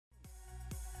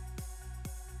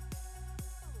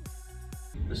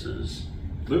This is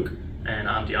Luke, and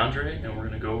I'm DeAndre, and we're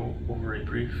going to go over a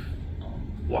brief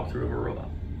walkthrough of a robot.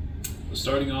 So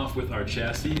starting off with our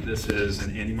chassis, this is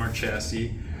an AndyMark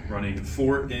chassis running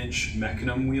 4-inch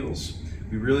mechanism wheels.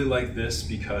 We really like this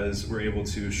because we're able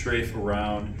to strafe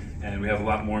around and we have a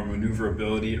lot more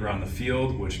maneuverability around the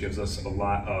field, which gives us a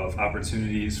lot of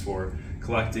opportunities for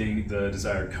collecting the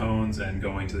desired cones and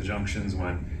going to the junctions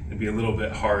when it'd be a little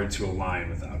bit hard to align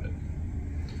without it.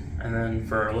 And then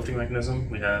for our lifting mechanism,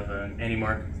 we have an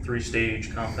AndyMark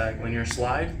 3-stage compact linear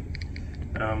slide.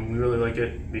 We really like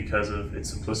it because of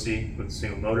its simplicity with a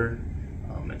single motor.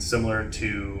 It's similar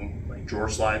to like drawer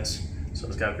slides, so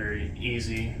it's got very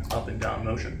easy up and down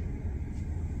motion.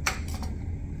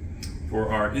 For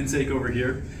our intake over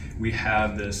here, we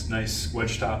have this nice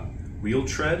wedge top wheel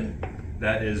tread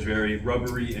that is very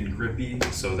rubbery and grippy,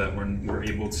 so that when we're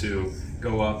able to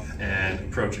go up and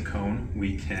approach a cone,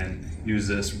 we can use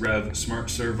this Rev Smart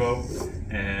Servo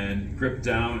and grip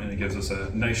down, and it gives us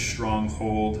a nice strong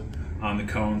hold on the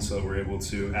cone, so we're able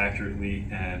to accurately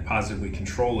and positively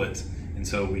control it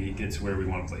until we get to where we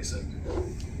want to place it.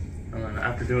 And then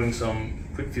after doing some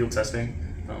quick field testing,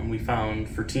 we found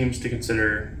for teams to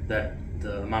consider that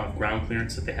the amount of ground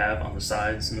clearance that they have on the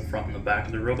sides and the front and the back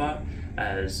of the robot,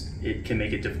 as it can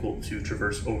make it difficult to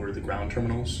traverse over the ground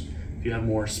terminals. If you have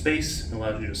more space, it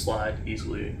allows you to slide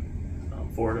easily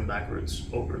forward and backwards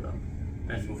over them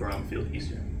and move around the field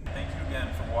easier. Thank you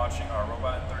again for watching our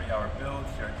Robot 30-hour build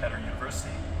here at Kettering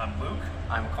University. I'm Luke.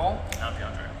 I'm Cole. And I'm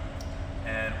DeAndre.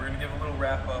 And we're going to give a little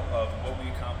wrap up of what we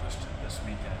accomplished this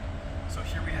weekend. So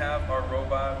here we have our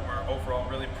robot. We're overall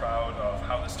really proud of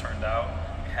how this turned out.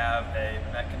 We have a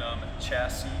mechanism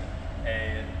chassis,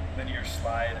 a linear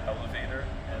slide elevator,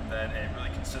 and then a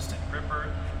really consistent gripper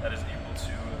that is able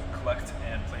to collect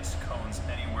and place cones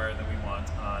anywhere that we want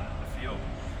on the field.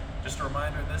 Just a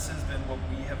reminder, this has been what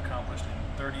we have accomplished in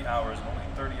 30 hours, only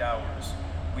 30 hours.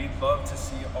 We'd love to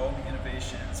see all the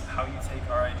innovations, how you take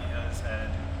our ideas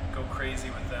and go crazy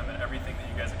with them, and everything that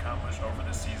you guys accomplished over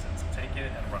this season. So take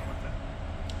it and run with it.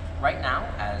 Right now,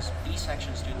 as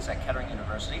B-section students at Kettering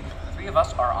University, the three of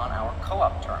us are on our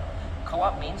co-op term.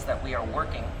 Co-op means that we are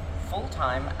working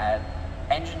full-time at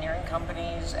engineering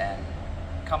companies and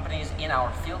companies in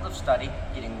our field of study,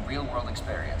 getting real-world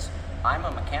experience. I'm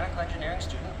a mechanical engineering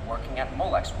student working at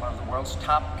Molex, one of the world's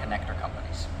top connector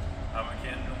companies. I'm a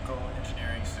mechanical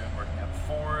engineering student working at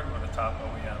Ford, one of the top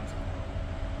OEMs.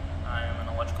 I am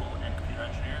an electrical and computer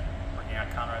engineer working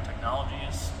at Conrad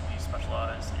Technologies. We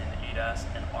specialize in ADAS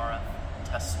and RF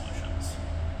test solutions.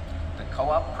 The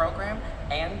co-op program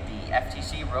and the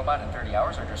FTC Robot in 30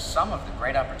 Hours are just some of the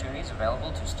great opportunities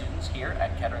available to students here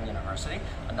at Kettering University.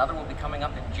 Another will be coming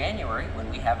up in January when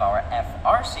we have our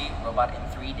FRC Robot in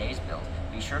 3 Days build.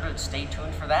 Be sure to stay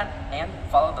tuned for that and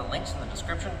follow the links in the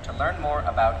description to learn more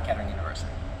about Kettering University.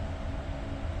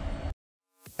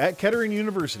 At Kettering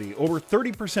University, over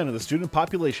 30% of the student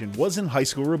population was in high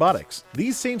school robotics.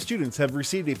 These same students have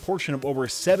received a portion of over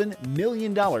 $7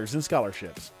 million in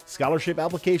scholarships. Scholarship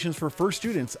applications for FIRST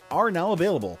students are now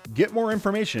available. Get more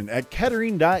information at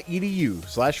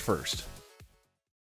kettering.edu/first.